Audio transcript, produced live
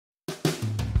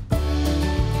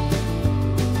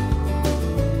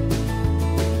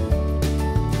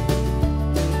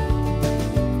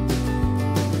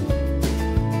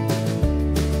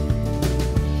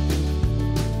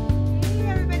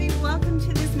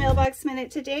Mailbox Minute.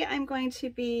 Today I'm going to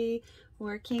be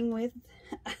working with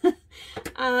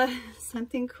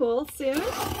something cool soon,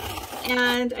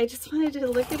 and I just wanted to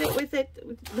look at it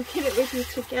with you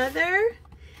together.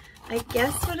 I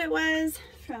guess what it was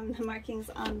from the markings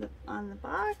on the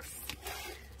box.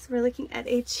 So we're looking at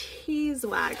a cheese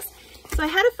wax. So I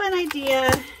had a fun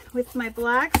idea with my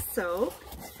black soap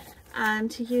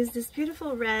to use this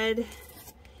beautiful red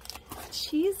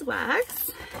cheese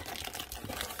wax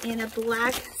in a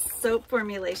black soap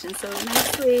formulation. So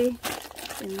nicely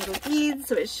in little beads,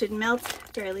 so it should melt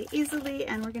fairly easily.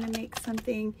 And we're gonna make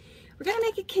something, we're gonna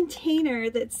make a container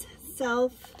that's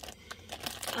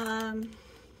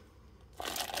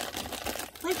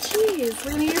like cheese.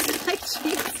 We're gonna use it like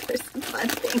cheese for some fun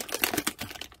things.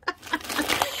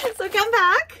 So come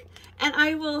back and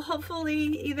I will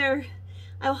hopefully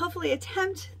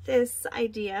attempt this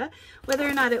idea. Whether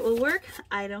or not it will work,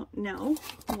 I don't know.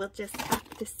 We'll just have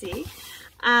to see.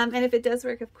 And if it does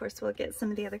work, of course, we'll get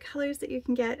some of the other colors that you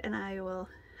can get and I will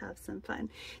have some fun.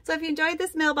 So if you enjoyed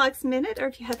this Mailbox Minute, or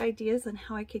if you have ideas on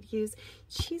how I could use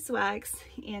cheese wax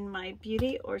in my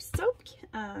beauty or soap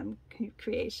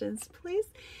creations, please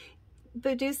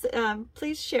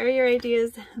share your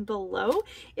ideas below.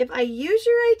 If I use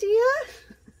your idea,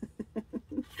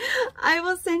 I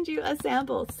will send you a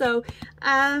sample. So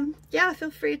yeah, feel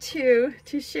free to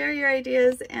share your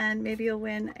ideas and maybe you'll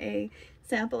win a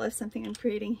sample of something I'm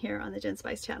creating here on the Jen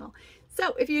Spice channel.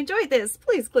 So if you enjoyed this,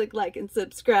 please click like and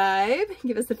subscribe.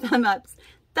 Give us a thumbs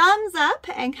up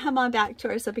and come on back to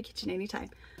our soapy kitchen anytime.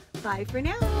 Bye for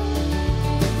now.